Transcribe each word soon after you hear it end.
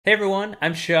Hey everyone,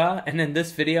 I'm Shah, and in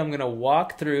this video I'm going to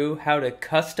walk through how to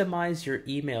customize your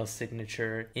email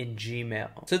signature in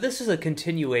Gmail. So this is a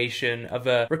continuation of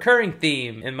a recurring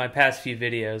theme in my past few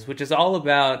videos, which is all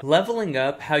about leveling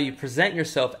up how you present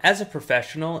yourself as a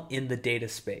professional in the data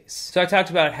space. So I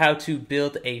talked about how to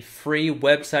build a free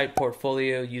website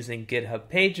portfolio using GitHub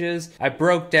Pages. I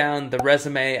broke down the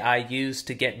resume I used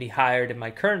to get me hired in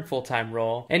my current full-time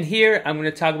role. And here I'm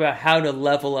going to talk about how to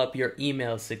level up your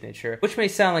email signature, which may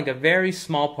sound like a very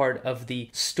small part of the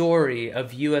story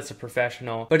of you as a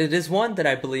professional, but it is one that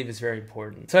I believe is very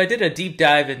important. So I did a deep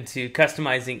dive into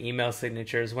customizing email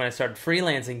signatures when I started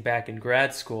freelancing back in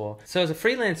grad school. So as a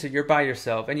freelancer, you're by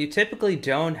yourself and you typically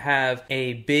don't have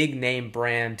a big name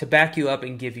brand to back you up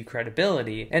and give you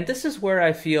credibility. And this is where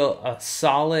I feel a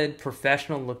solid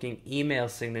professional looking email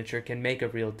signature can make a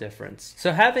real difference.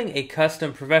 So having a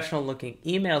custom professional looking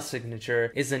email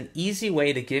signature is an easy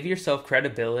way to give yourself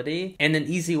credibility and an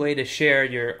easy way to share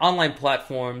your online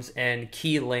platforms and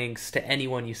key links to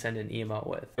anyone you send an email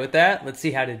with. With that, let's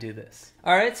see how to do this.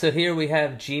 Alright, so here we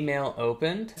have Gmail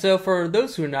opened. So for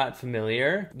those who are not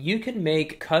familiar, you can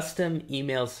make custom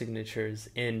email signatures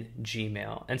in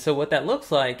Gmail. And so what that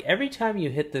looks like, every time you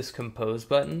hit this compose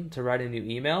button to write a new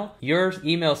email, your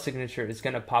email signature is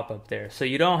going to pop up there. So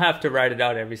you don't have to write it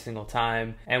out every single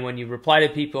time. And when you reply to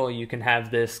people, you can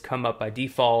have this come up by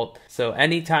default. So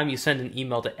anytime you send an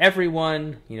email to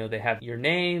everyone, they have your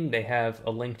name, they have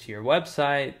a link to your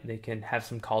website, they can have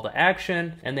some call to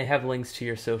action, and they have links to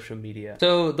your social media.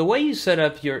 So the way you set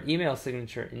up your email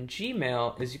signature in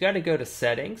Gmail is you got to go to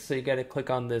settings. So you got to click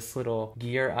on this little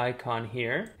gear icon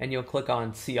here and you'll click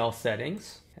on see all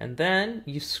settings. And then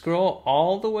you scroll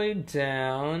all the way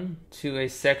down to a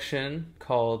section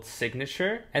called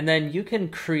signature. And then you can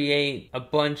create a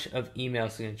bunch of email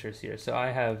signatures here. So I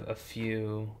have a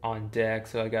few on deck.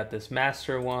 So I got this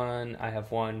master one. I have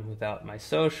one without my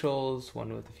socials,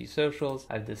 one with a few socials.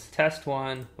 I have this test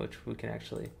one, which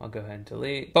I'll go ahead and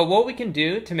delete. But what we can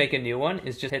do to make a new one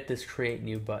is just hit this create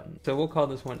new button. So we'll call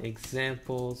this one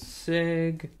example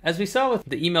sig. As we saw with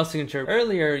the email signature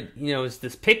earlier, is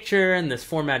this picture and this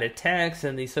formatted text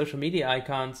and these social media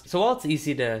icons. So while it's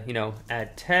easy to,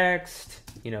 add text,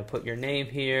 put your name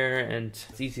here, and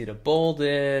it's easy to bold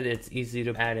it, it's easy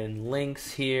to add in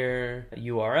links here,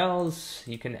 URLs,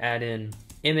 you can add in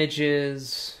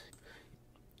images,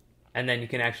 and then you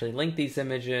can actually link these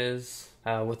images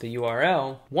with the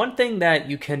URL. One thing that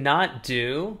you cannot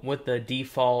do with the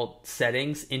default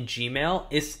settings in Gmail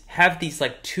is have these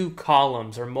like two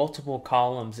columns or multiple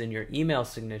columns in your email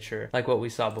signature like what we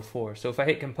saw before. So if I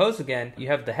hit compose again, you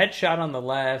have the headshot on the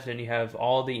left and you have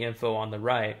all the info on the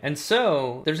right. And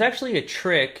so there's actually a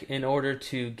trick in order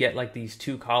to get like these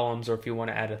two columns, or if you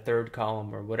want to add a third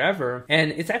column or whatever.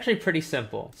 And it's actually pretty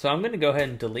simple. So I'm going to go ahead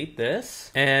and delete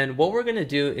this. And what we're going to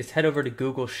do is head over to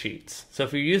Google Sheets. So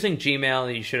if you're using Gmail,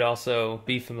 you should also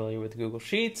be familiar with Google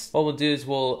Sheets. What we'll do is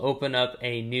we'll open up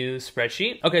a new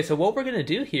spreadsheet. Okay, so what we're going to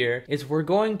do here is we're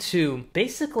going to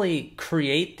basically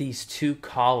create these two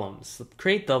columns,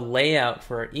 create the layout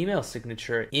for our email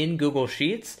signature in Google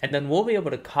Sheets, and then we'll be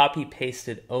able to copy paste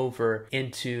it over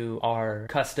into our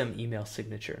custom email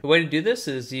signature. The way to do this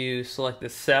is you select the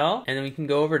cell, and then we can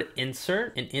go over to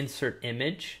insert and insert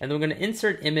image, and then we're going to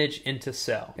insert image into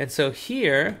cell. And so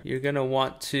here you're going to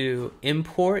want to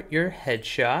import your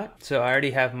headshot. So I already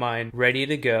have mine ready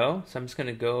to go. So I'm just going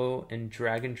to go and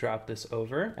drag and drop this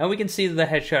over. And we can see that the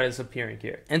headshot is appearing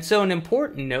here. And so an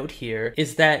important note here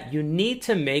is that you need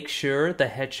to make sure the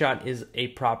headshot is a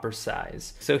proper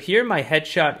size. So here my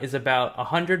headshot is about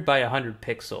 100 by 100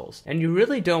 pixels. And you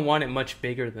really don't want it much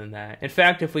bigger than that. In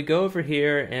fact, if we go over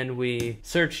here and we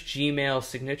search Gmail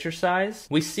signature size,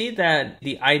 we see that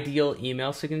the ideal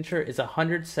email signature is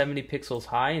 170 pixels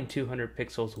high and 200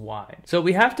 pixels wide. So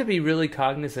we have to be really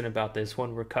cognizant about this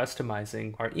when we're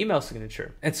customizing our email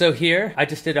signature. And so here I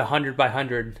just did a 100 by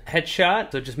 100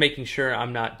 headshot. So just making sure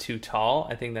I'm not too tall.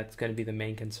 I think that's going to be the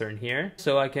main concern here.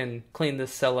 So I can clean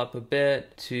this cell up a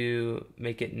bit to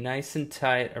make it nice and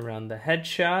tight around the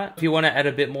headshot. If you want to add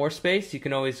a bit more space, you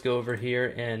can always go over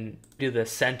here and do the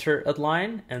center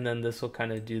align, and then this will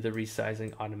kind of do the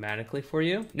resizing automatically for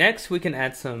you. Next, we can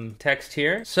add some text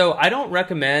here. So I don't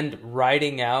recommend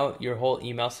writing out your whole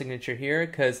email signature here,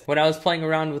 because when I was playing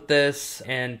around with this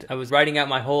and I was writing out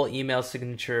my whole email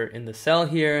signature in the cell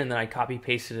here, and then I copy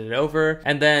pasted it over,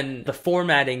 and then the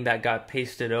formatting that got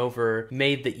pasted over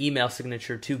made the email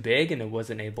signature too big and it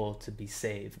wasn't able to be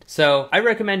saved. So I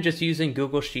recommend just using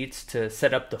Google Sheets to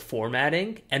set up the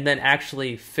formatting and then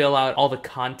actually fill out all the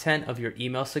content of your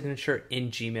email signature in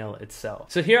Gmail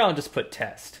itself. So here I'll just put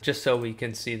test, just so we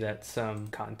can see that some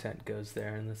content goes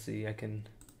there. And let's see, I can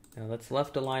Now let's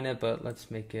left align it, but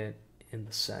let's make it in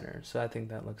the center. So I think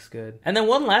that looks good. And then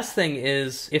one last thing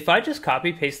is, if I just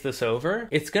copy paste this over,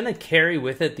 it's gonna carry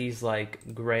with it these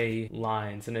like gray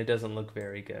lines and it doesn't look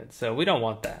very good. So we don't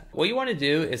want that. What you wanna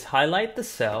do is highlight the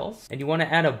cells and you wanna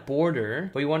add a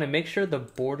border, but you wanna make sure the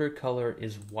border color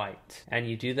is white. And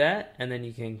you do that, and then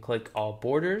you can click all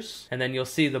borders, and then you'll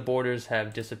see the borders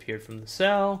have disappeared from the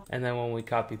cell. And then when we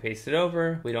copy paste it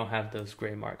over, we don't have those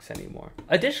gray marks anymore.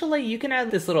 Additionally, you can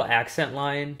add this little accent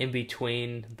line in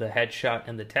between the headshot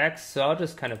and the text, so I'll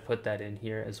just kind of put that in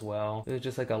here as well. It's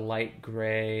just like a light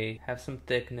gray, have some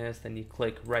thickness, then you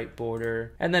click right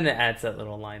border, and then it adds that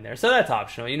little line there. So that's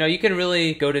optional. You know, you can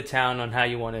really go to town on how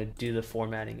you want to do the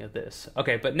formatting of this.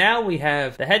 Okay, but now we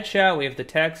have the headshot, we have the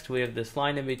text, we have this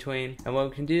line in between, and what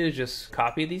we can do is just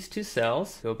copy these two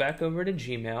cells, go back over to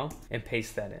Gmail, and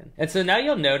paste that in. And so now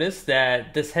you'll notice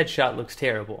that this headshot looks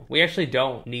terrible. We actually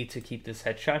don't need to keep this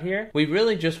headshot here. We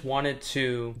really just wanted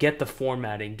to get the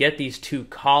formatting, get these two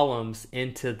columns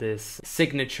into this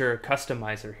signature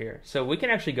customizer here. So we can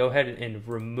actually go ahead and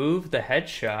remove the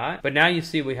headshot, but now you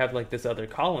see we have like this other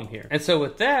column here. And so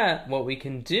with that, what we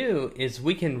can do is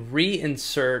we can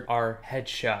reinsert our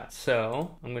headshot.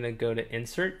 So I'm gonna go to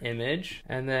insert image,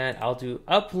 and then I'll do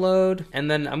upload,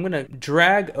 and then I'm gonna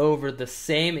drag over the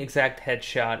same exact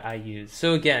headshot I used.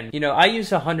 So again, you know, I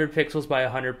use 100 pixels by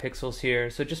 100 pixels here,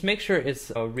 so just make sure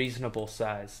it's a reasonable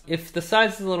size. If the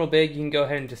size is a little big, you can go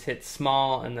ahead and just hit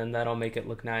small, and then that'll make it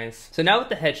look nice. So now with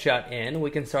the headshot in,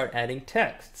 we can start adding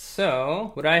text.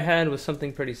 So what I had was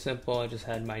something pretty simple. I just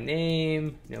had my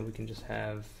name, you know, we can just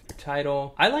have a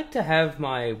title. I like to have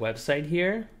my website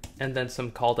here and then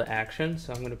some call to action.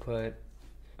 So I'm gonna put,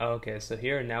 okay, so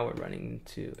here now we're running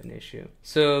into an issue.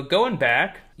 So going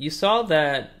back, you saw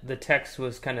that the text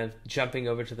was kind of jumping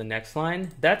over to the next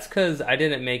line. That's because I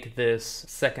didn't make this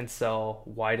second cell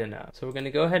wide enough. So we're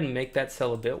gonna go ahead and make that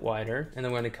cell a bit wider, and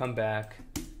then we're gonna come back,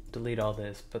 delete all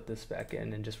this, put this back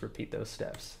in, and just repeat those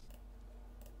steps.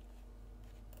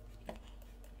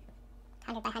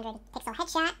 100 by 100 pixel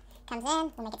headshot comes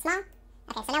in, we'll make it small.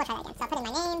 Okay, so now we'll try that again. So I'll put in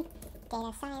my name,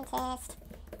 data scientist.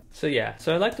 So yeah,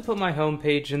 so I like to put my home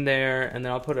page in there, and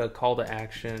then I'll put a call to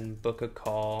action, book a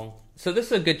call. So this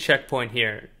is a good checkpoint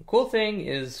here. The cool thing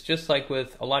is, just like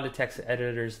with a lot of text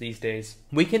editors these days,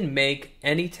 we can make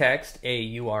any text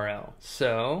a URL.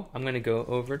 So I'm gonna go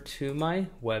over to my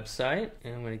website,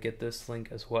 and I'm gonna get this link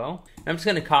as well. And I'm just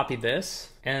gonna copy this,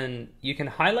 and you can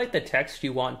highlight the text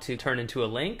you want to turn into a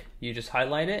link. You just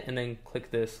highlight it and then click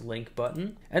this link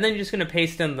button. And then you're just gonna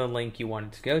paste in the link you want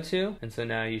it to go to. And so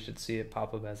now you should see it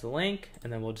pop up as a link.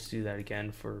 And then we'll just do that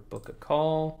again for book a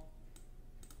call.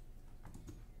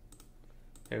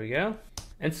 There we go.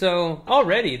 And so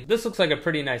already this looks like a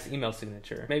pretty nice email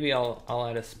signature. Maybe I'll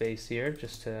add a space here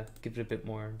just to give it a bit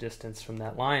more distance from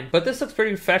that line. But this looks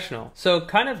pretty professional. So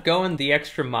kind of going the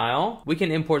extra mile, we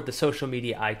can import the social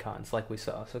media icons like we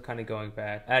saw. So kind of going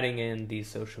back, adding in these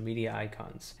social media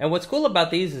icons. And what's cool about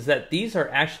these is that these are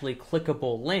actually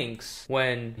clickable links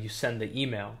when you send the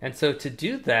email. And so to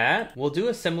do that, we'll do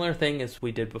a similar thing as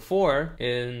we did before,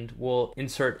 and we'll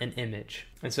insert an image.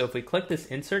 And so if we click this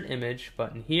insert image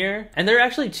button here, and there are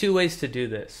actually two ways to do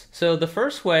this. So the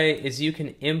first way is you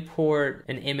can import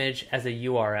an image as a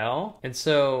URL. And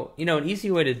so, you know, an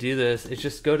easy way to do this is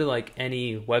just go to like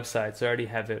any website. So I already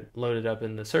have it loaded up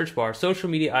in the search bar, social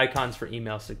media icons for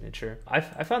email signature. I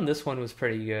found this one was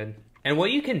pretty good. And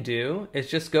what you can do is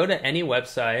just go to any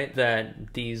website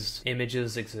that these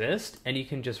images exist, and you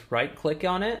can just right click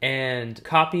on it and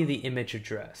copy the image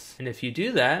address. And if you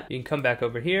do that, you can come back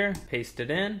over here, paste it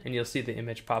in, and you'll see the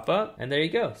image pop up, and there you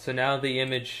go. So now the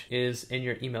image is in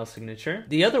your email signature.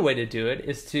 The other way to do it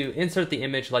is to insert the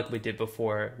image like we did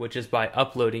before, which is by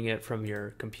uploading it from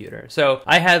your computer. So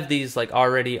I have these like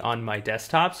already on my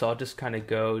desktop, so I'll just kind of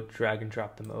go drag and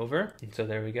drop them over. And so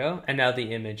there we go. And now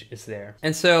the image is there.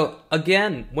 And so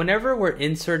again, whenever we're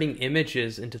inserting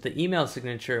images into the email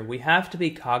signature, we have to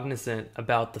be cognizant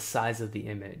about the size of the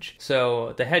image.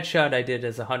 So the headshot I did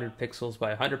is 100 pixels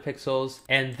by 100 pixels,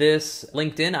 and this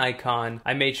LinkedIn icon,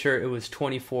 I made sure it was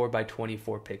 24 by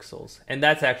 24 pixels. And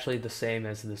that's actually the same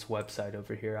as this website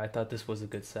over here. I thought this was a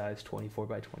good size, 24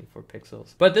 by 24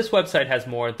 pixels. But this website has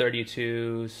more,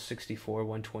 32, 64,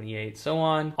 128, so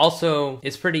on. Also,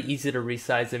 it's pretty easy to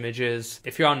resize images.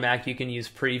 If you're on Mac, you can use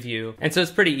Preview. And so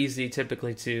it's pretty easy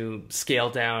typically to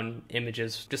scale down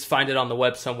images. Just find it on the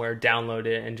web somewhere, download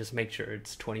it, and just make sure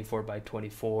it's 24 by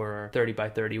 24 or 30 by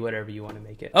 30, whatever you want to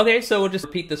make it. Okay, so we'll just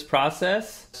repeat this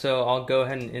process. So I'll go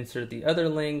ahead and insert the other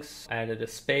links, added a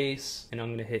space, and I'm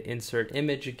going to hit insert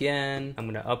image again. I'm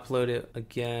going to upload it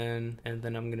again, and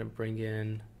then I'm going to bring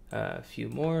in a few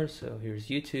more. So here's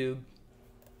YouTube.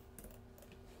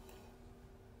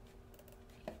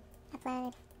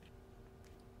 Upload.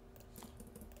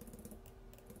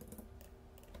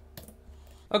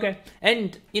 Okay,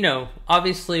 and you know,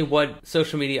 obviously what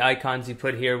social media icons you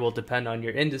put here will depend on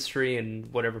your industry and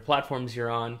whatever platforms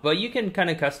you're on, but you can kind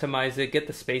of customize it, get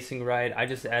the spacing right. I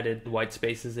just added white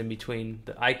spaces in between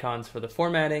the icons for the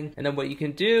formatting. And then what you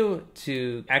can do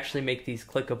to actually make these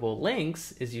clickable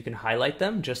links is you can highlight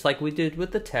them just like we did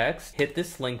with the text, hit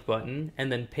this link button,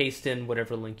 and then paste in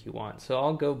whatever link you want. So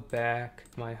I'll go back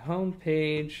to my home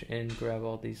page and grab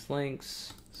all these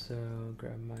links. So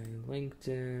grab my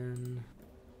LinkedIn.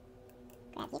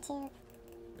 Grab YouTube,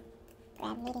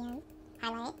 grab Medium,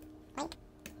 highlight it, link,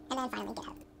 and then finally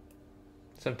GitHub.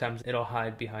 Sometimes it'll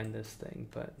hide behind this thing,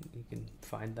 but you can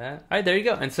find that. All right, there you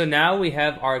go. And so now we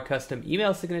have our custom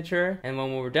email signature. And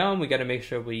when we're done, we got to make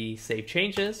sure we save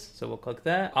changes. So we'll click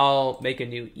that. I'll make a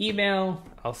new email.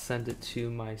 I'll send it to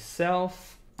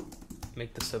myself.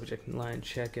 Make the subject line,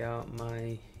 check out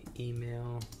my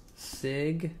email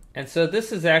sig. And so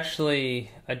this is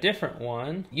actually a different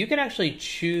one. You can actually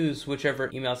choose whichever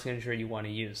email signature you want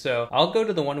to use. So I'll go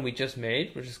to the one we just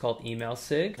made, which is called email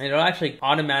sig, and it'll actually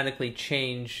automatically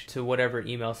change to whatever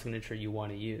email signature you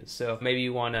want to use. So maybe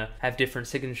you want to have different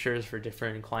signatures for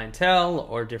different clientele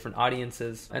or different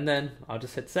audiences, and then I'll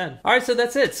just hit send. All right, so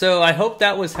that's it. So I hope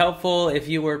that was helpful. If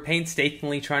you were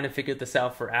painstakingly trying to figure this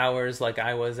out for hours like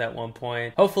I was at one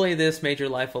point, hopefully this made your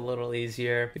life a little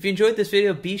easier. If you enjoyed this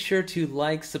video, be sure to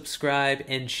like, subscribe,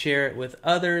 and share it with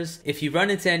others. If you run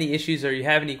into any issues or you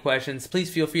have any questions,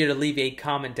 please feel free to leave a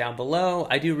comment down below.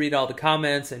 I do read all the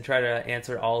comments and try to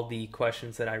answer all the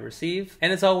questions that I receive.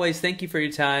 And as always, thank you for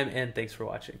your time and thanks for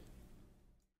watching.